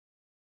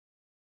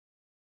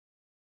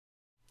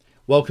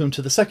Welcome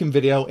to the second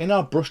video in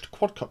our brushed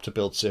quadcopter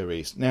build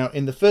series. Now,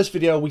 in the first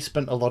video we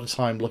spent a lot of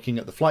time looking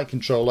at the flight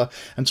controller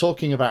and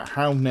talking about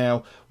how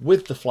now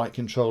with the flight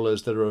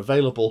controllers that are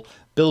available,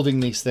 building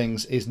these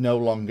things is no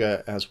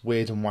longer as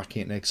weird and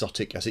wacky and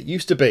exotic as it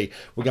used to be.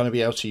 We're going to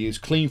be able to use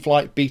clean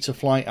flight, beta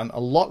flight and a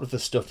lot of the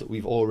stuff that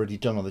we've already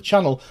done on the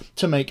channel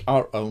to make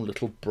our own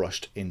little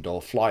brushed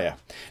indoor flyer.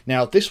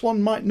 Now this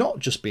one might not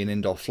just be an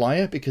indoor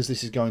flyer because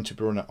this is going to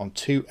be run on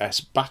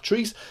 2S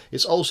batteries.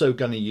 It's also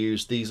going to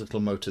use these little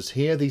motors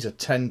here. These are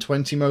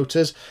 1020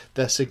 motors.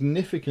 They're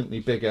significantly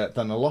bigger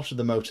than a lot of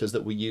the motors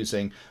that we're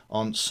using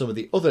on some of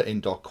the other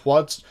indoor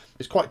quads.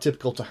 It's quite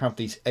typical to have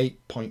these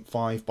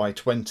 8.5 by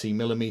 20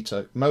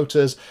 millimeter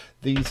motors.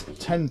 These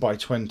 10 by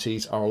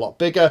 20s are a lot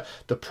bigger,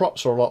 the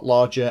props are a lot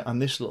larger,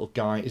 and this little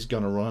guy is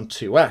going to run on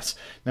 2S.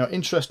 Now,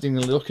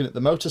 interestingly, looking at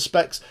the motor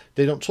specs,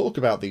 they don't talk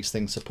about these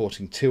things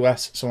supporting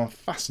 2S, so I'm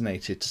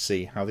fascinated to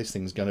see how this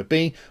thing's going to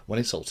be when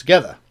it's all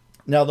together.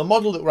 Now, the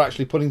model that we're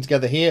actually putting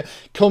together here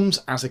comes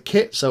as a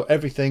kit, so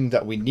everything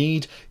that we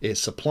need is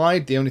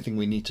supplied. The only thing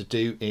we need to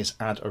do is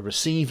add a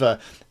receiver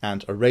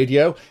and a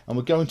radio, and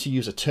we're going to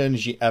use a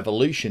Turnigy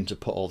Evolution to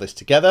put all this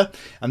together.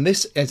 And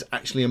this is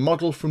actually a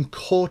model from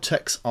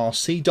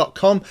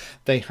cortexrc.com.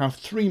 They have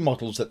 3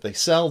 models that they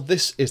sell.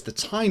 This is the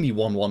tiny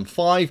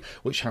 115,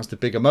 which has the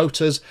bigger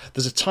motors.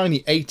 There's a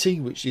tiny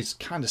 80, which is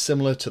kind of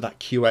similar to that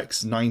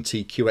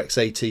QX90,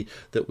 QX80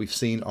 that we've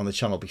seen on the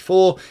channel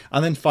before.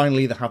 And then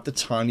finally, they have the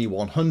tiny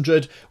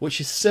 100,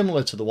 which is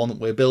similar to the one that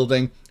we're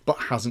building but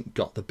hasn't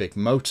got the big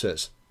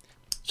motors.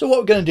 So what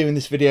we're going to do in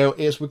this video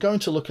is we're going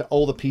to look at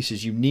all the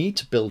pieces you need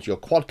to build your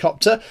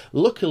quadcopter.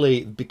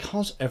 Luckily,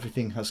 because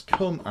everything has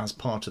come as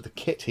part of the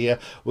kit here,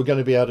 we're going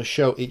to be able to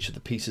show each of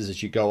the pieces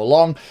as you go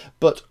along,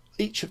 but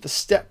each of the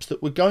steps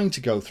that we're going to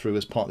go through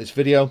as part of this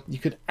video, you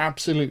could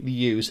absolutely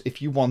use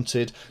if you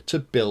wanted to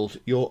build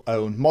your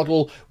own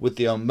model with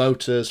the own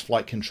motors,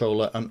 flight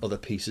controller and other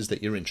pieces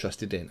that you're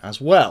interested in as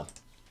well.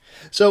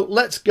 So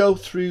let's go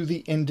through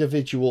the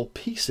individual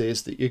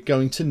pieces that you're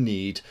going to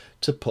need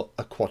to put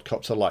a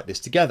quadcopter like this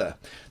together.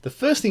 The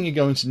first thing you're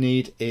going to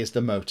need is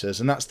the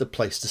motors, and that's the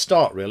place to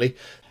start really.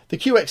 The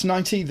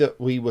QX90 that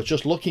we were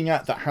just looking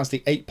at, that has the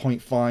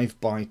 8.5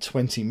 by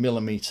 20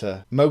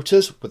 millimeter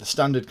motors with a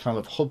standard kind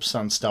of hub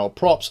stand style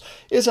props,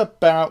 is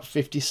about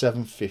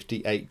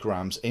 57-58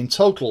 grams in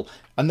total.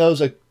 And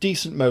those are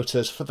decent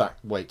motors for that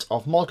weight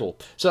of model.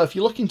 So if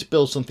you're looking to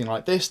build something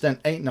like this, then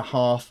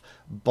 8.5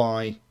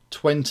 by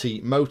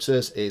 20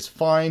 motors is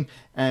fine,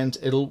 and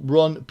it'll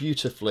run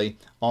beautifully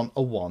on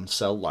a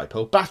 1-cell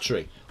Lipo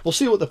battery. We'll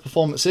see what the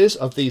performance is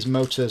of these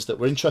motors that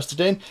we're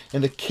interested in.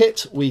 In the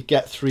kit, we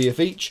get 3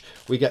 of each.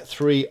 We get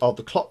 3 of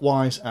the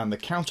clockwise and the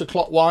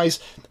counterclockwise,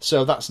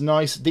 so that's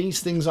nice. These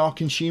things are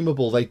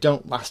consumable. They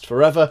don't last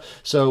forever,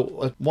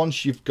 so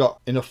once you've got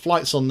enough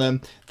flights on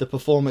them, the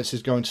performance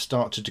is going to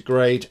start to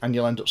degrade and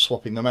you'll end up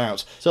swapping them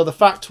out. So the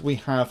fact we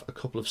have a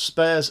couple of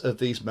spares of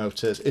these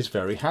motors is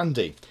very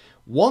handy.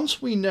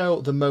 Once we know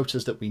the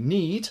motors that we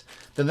need,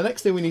 then the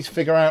next thing we need to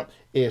figure out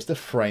is the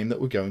frame that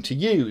we're going to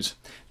use.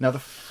 Now the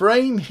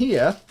frame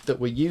here that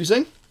we're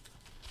using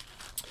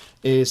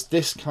is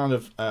this kind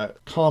of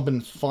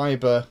carbon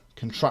fiber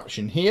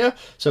contraption here.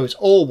 So it's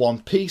all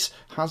one piece,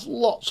 has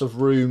lots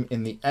of room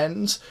in the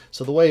ends.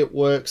 So the way it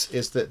works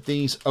is that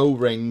these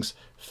O-rings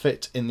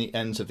fit in the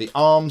ends of the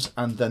arms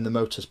and then the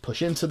motors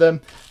push into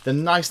them. The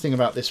nice thing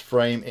about this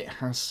frame, it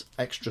has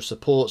extra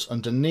supports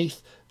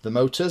underneath the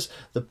motors.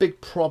 The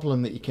big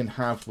problem that you can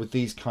have with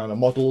these kind of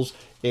models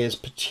is,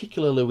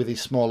 particularly with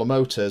these smaller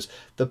motors,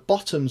 the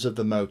bottoms of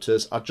the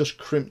motors are just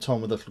crimped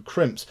on with little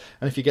crimps,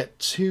 and if you get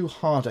too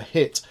hard a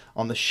hit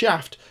on the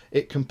shaft,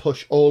 it can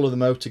push all of the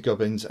motor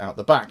gubbins out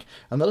the back.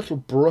 And the little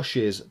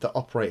brushes that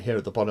operate here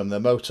at the bottom of the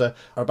motor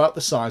are about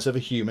the size of a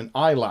human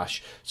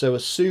eyelash, so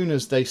as soon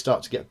as they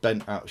start to get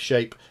bent out of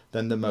shape,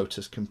 then the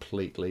motor's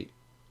completely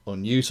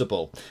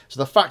unusable. So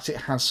the fact it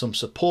has some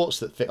supports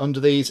that fit under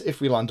these, if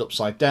we land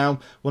upside down,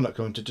 we're not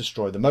going to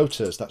destroy the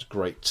motors. That's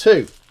great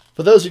too.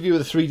 For those of you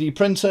with a 3D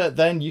printer,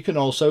 then you can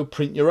also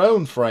print your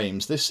own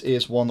frames. This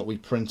is one that we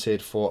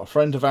printed for a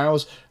friend of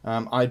ours.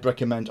 I'd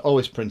recommend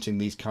always printing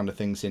these kind of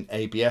things in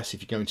ABS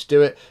if you're going to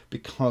do it,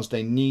 because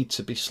they need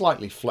to be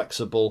slightly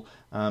flexible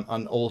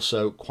and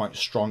also quite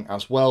strong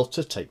as well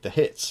to take the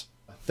hits.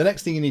 The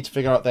next thing you need to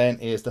figure out then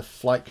is the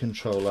flight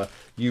controller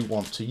you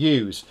want to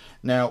use.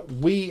 Now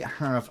we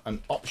have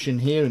an option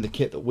here in the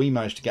kit that we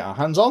managed to get our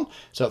hands on.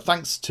 So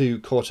thanks to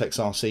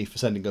cortexrc for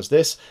sending us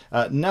this.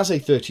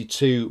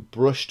 NAZ32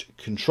 brushed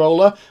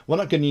controller. We're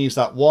not going to use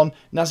that one.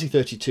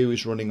 NAZ32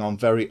 is running on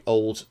very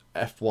old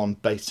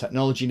F1 based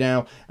technology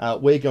now.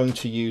 We're going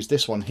to use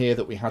this one here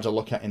that we had a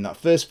look at in that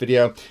first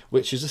video,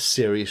 which is a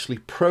Seriously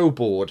Pro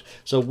board.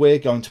 So we're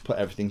going to put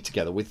everything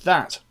together with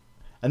that.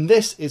 And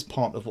this is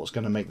part of what's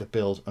going to make the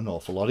build an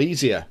awful lot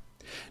easier.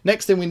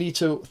 Next thing we need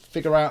to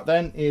figure out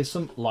then is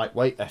some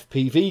lightweight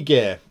FPV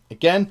gear.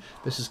 Again,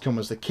 this has come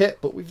as the kit,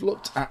 but we've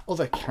looked at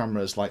other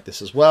cameras like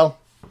this as well.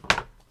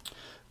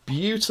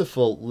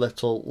 Beautiful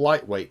little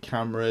lightweight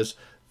cameras,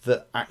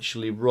 that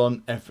actually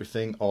run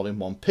everything all in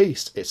one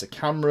piece. It's a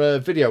camera,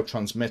 video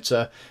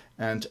transmitter,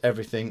 and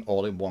everything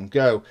all in one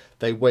go.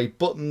 They weigh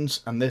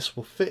buttons, and this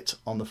will fit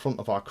on the front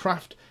of our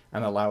craft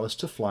and allow us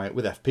to fly it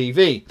with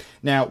FPV.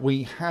 Now,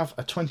 we have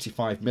a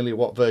 25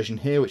 milliwatt version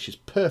here, which is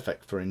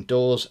perfect for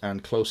indoors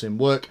and close-in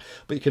work,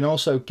 but you can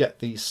also get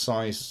these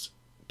size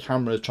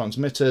camera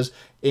transmitters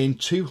in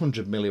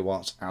 200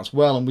 milliwatts as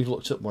well, and we've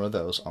looked at one of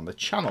those on the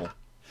channel.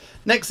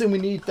 Next thing we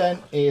need then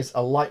is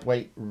a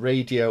lightweight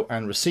radio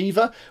and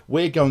receiver.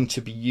 We're going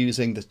to be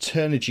using the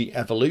Turnigy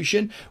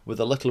Evolution with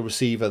a little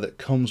receiver that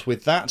comes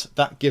with that.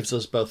 That gives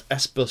us both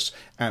S-bus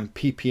and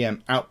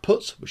PPM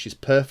outputs, which is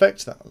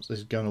perfect. That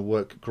is going to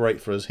work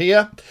great for us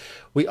here.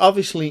 We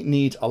obviously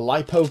need a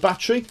Lipo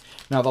battery.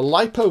 Now, the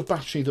Lipo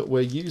battery that we're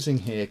using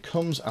here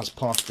comes as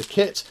part of the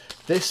kit.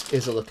 This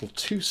is a little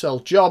 2-cell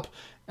job,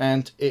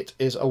 and it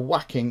is a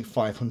whacking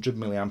 500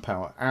 milliamp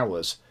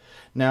hours.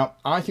 Now,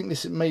 I think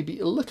this may be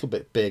a little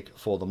bit big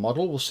for the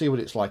model. We'll see what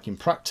it's like in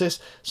practice.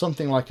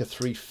 Something like a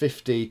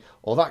 350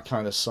 or that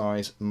kind of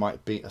size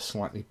might be a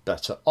slightly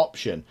better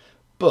option.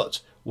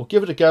 But we'll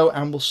give it a go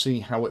and we'll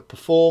see how it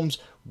performs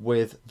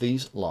with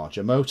these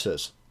larger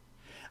motors.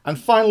 And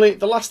finally,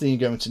 the last thing you're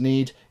going to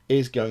need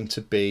is going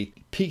to be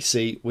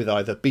PC with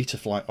either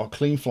Betaflight or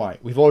CleanFlight.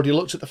 We've already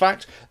looked at the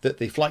fact that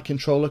the flight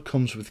controller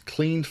comes with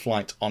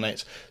CleanFlight on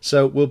it,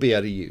 so we'll be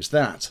able to use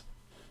that.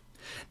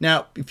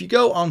 Now, if you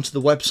go onto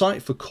the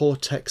website for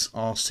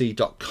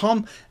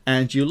cortexrc.com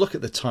and you look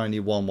at the Tiny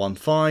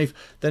 115,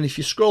 then if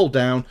you scroll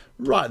down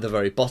right at the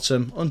very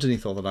bottom,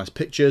 underneath all the nice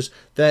pictures,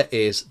 there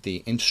is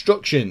the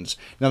instructions.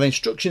 Now, the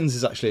instructions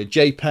is actually a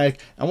JPEG,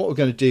 and what we're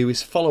going to do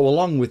is follow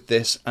along with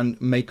this and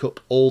make up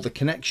all the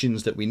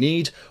connections that we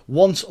need.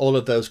 Once all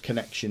of those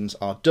connections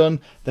are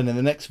done, then in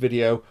the next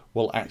video,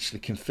 we'll actually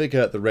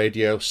configure the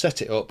radio,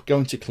 set it up, go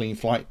into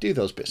CleanFlight, do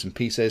those bits and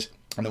pieces,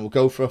 and then we'll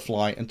go for a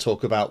fly and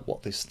talk about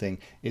what this thing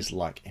is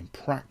like in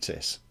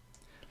practice.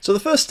 So the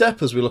first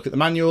step as we look at the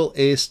manual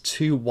is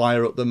to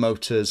wire up the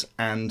motors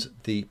and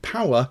the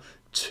power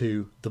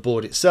to the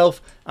board itself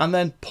and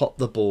then pop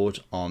the board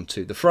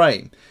onto the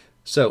frame.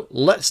 So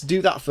let's do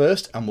that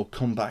first and we'll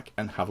come back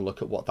and have a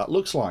look at what that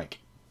looks like.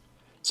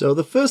 So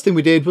the first thing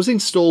we did was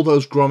install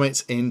those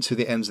grommets into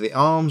the ends of the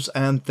arms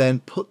and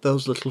then put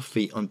those little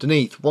feet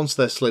underneath. Once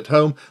they're slid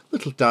home, a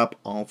little dab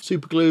of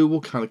super glue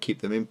will kind of keep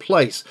them in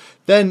place.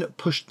 Then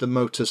pushed the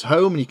motors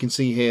home, and you can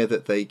see here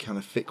that they kind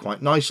of fit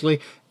quite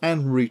nicely,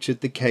 and routed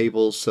the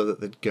cables so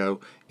that they'd go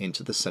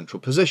into the central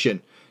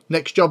position.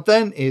 Next job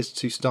then is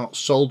to start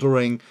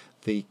soldering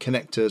the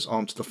connectors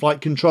onto the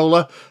flight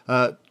controller.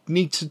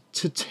 Need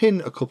to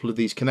tin a couple of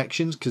these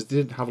connections because they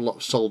didn't have a lot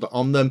of solder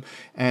on them,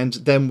 and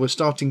then we're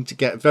starting to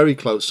get very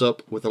close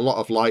up with a lot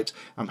of light.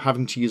 I'm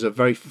having to use a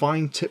very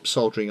fine tip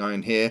soldering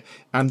iron here,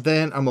 and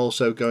then I'm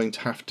also going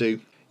to have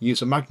to use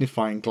a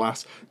magnifying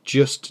glass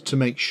just to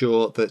make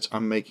sure that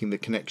I'm making the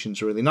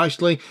connections really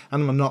nicely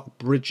and I'm not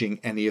bridging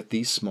any of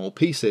these small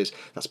pieces.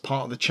 That's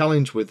part of the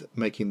challenge with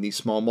making these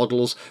small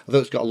models, although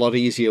it's got a lot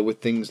easier with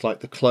things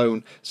like the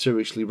Clone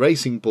Seriously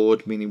Racing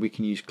board, meaning we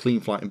can use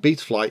CleanFlight and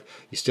Betaflight.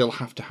 You still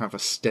have to have a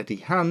steady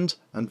hand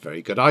and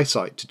very good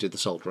eyesight to do the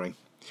soldering.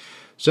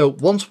 So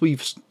once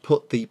we've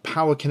put the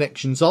power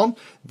connections on,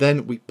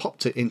 then we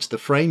popped it into the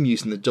frame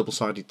using the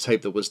double-sided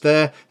tape that was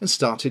there and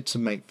started to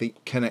make the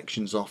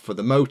connections off for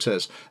the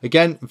motors.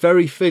 Again,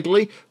 very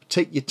fiddly.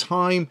 Take your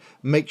time,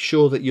 make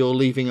sure that you're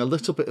leaving a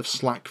little bit of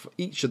slack for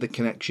each of the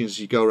connections as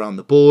you go around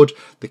the board.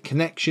 The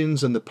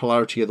connections and the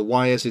polarity of the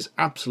wires is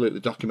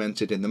absolutely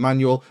documented in the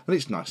manual and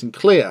it's nice and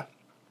clear.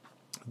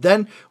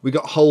 Then we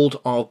got hold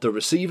of the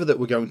receiver that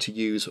we're going to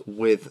use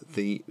with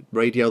the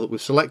radio that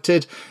we've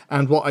selected,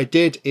 and what I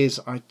did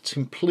is I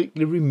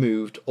completely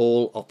removed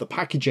all of the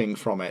packaging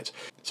from it.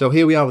 So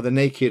here we are with a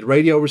naked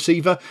radio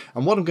receiver,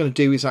 and what I'm going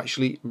to do is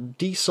actually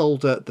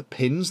desolder the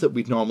pins that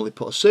we'd normally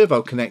put a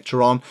servo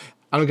connector on,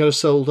 and I'm going to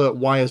solder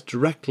wires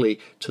directly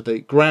to the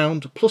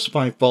ground, plus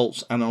 5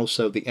 volts, and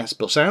also the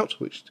S-bus out,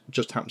 which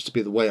just happens to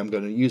be the way I'm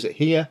going to use it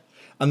here.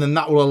 And then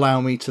that will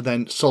allow me to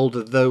then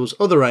solder those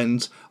other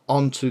ends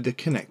onto the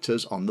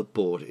connectors on the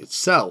board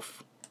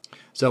itself.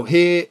 So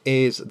here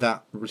is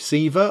that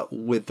receiver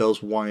with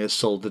those wires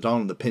soldered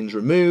on and the pins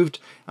removed,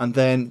 and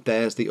then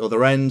there's the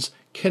other ends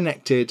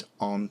connected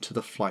onto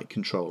the flight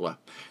controller.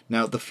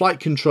 Now the flight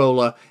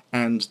controller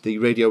and the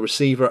radio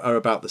receiver are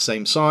about the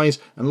same size,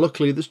 and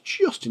luckily there's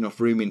just enough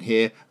room in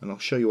here, and I'll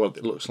show you what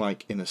it looks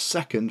like in a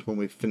second when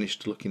we've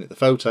finished looking at the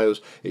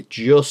photos. It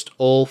just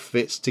all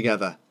fits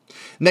together.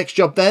 Next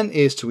job then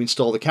is to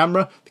install the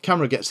camera. The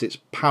camera gets its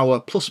power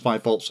plus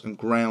 5 volts and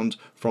ground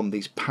from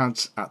these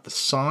pads at the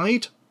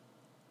side.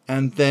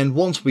 And then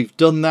once we've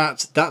done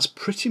that, that's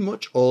pretty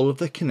much all of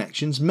the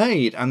connections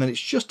made. And then it's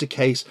just a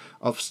case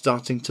of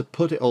starting to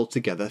put it all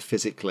together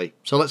physically.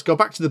 So let's go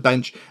back to the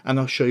bench and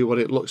I'll show you what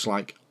it looks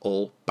like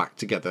all back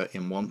together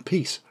in one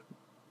piece.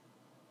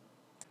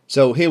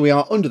 So here we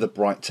are under the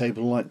bright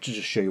table light to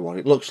just show you what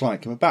it looks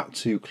like. I'm about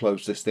to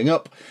close this thing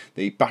up.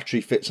 The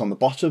battery fits on the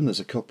bottom. There's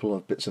a couple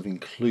of bits of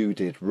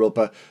included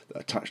rubber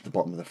that attach to the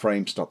bottom of the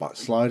frame to stop that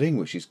sliding,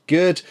 which is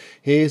good.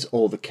 Here's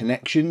all the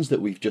connections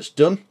that we've just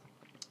done.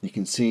 You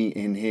can see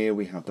in here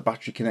we have the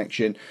battery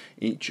connection,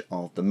 each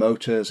of the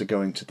motors are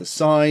going to the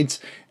sides,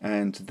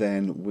 and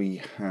then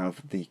we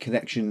have the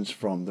connections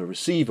from the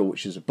receiver,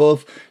 which is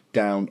above,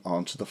 down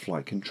onto the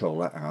flight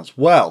controller as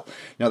well.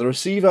 Now the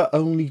receiver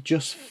only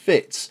just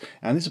fits,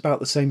 and it's about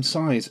the same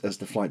size as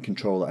the flight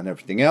controller and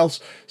everything else,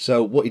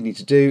 so what you need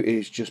to do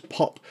is just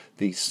pop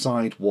the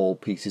side wall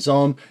pieces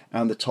on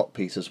and the top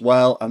piece as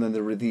well, and then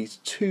there are these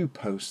two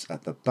posts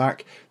at the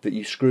back that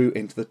you screw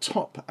into the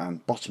top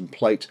and bottom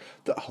plate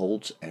that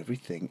holds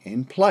everything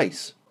in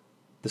place.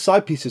 The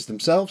side pieces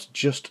themselves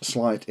just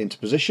slide into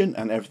position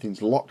and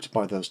everything's locked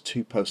by those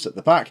two posts at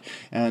the back,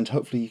 and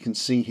hopefully you can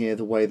see here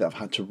the way that I've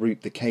had to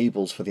route the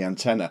cables for the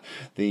antenna.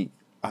 The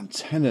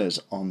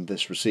antennas on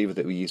this receiver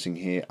that we're using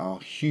here are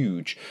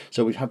huge,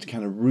 so we've had to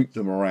kind of route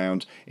them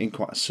around in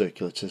quite a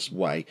circuitous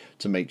way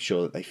to make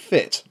sure that they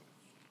fit.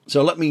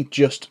 So let me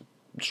just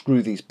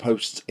screw these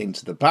posts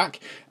into the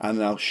back and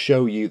then I'll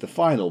show you the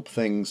final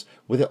things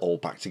with it all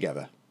back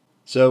together.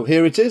 So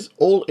here it is,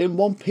 all in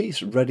one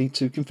piece, ready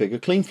to configure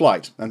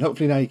CleanFlight, and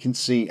hopefully now you can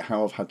see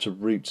how I've had to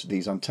route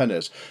these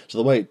antennas. So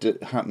the way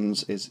it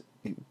happens is,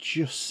 you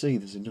just see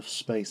there's enough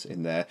space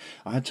in there.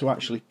 I had to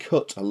actually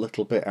cut a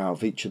little bit out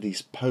of each of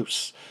these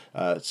posts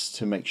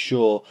to make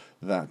sure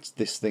that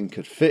this thing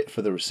could fit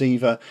for the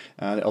receiver,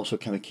 and it also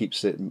kind of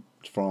keeps it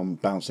from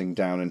bouncing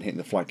down and hitting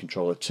the flight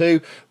controller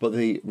too. But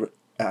the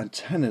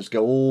antennas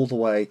go all the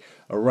way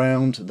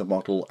around the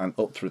model and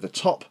up through the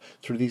top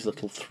through these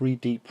little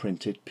 3D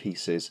printed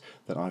pieces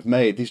that I've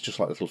made. These are just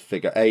like little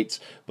figure eights,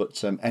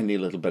 but any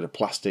little bit of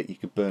plastic, you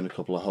could burn a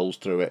couple of holes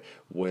through it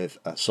with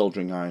a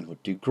soldering iron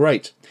would do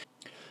great.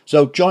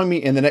 So join me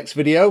in the next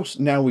video.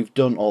 Now we've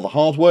done all the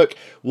hard work,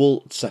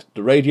 we'll set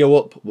the radio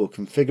up, we'll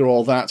configure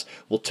all that,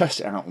 we'll test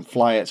it out and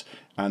fly it,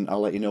 and I'll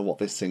let you know what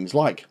this thing's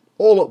like.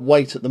 All at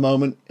weight at the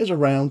moment is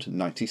around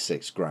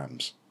 96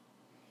 grams.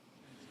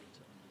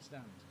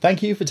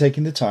 Thank you for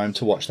taking the time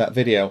to watch that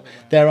video.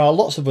 There are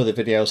lots of other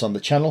videos on the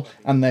channel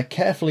and they're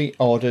carefully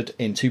ordered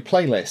into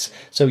playlists,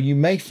 so you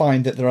may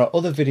find that there are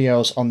other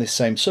videos on this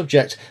same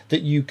subject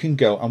that you can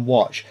go and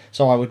watch.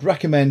 So I would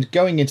recommend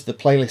going into the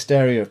playlist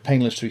area of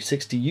Painless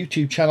 360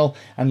 YouTube channel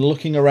and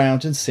looking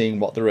around and seeing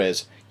what there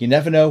is. You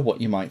never know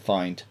what you might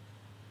find.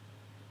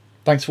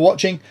 Thanks for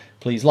watching,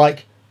 please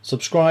like,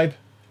 subscribe,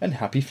 and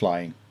happy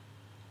flying.